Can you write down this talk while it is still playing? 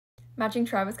matching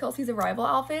Travis Kelce's arrival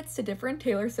outfits to different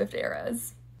Taylor Swift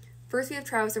eras. First, we have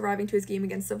Travis arriving to his game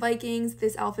against the Vikings.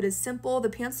 This outfit is simple. The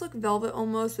pants look velvet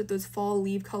almost with those fall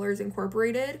leaf colors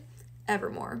incorporated.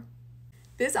 Evermore.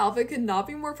 This outfit could not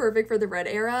be more perfect for the red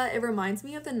era. It reminds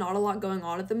me of the Not a Lot Going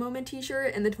On at the Moment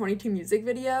t-shirt in the 22 music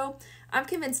video. I'm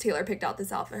convinced Taylor picked out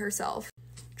this outfit herself.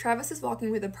 Travis is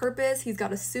walking with a purpose. He's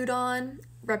got a suit on.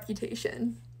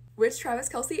 Reputation. Which Travis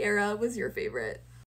Kelce era was your favorite?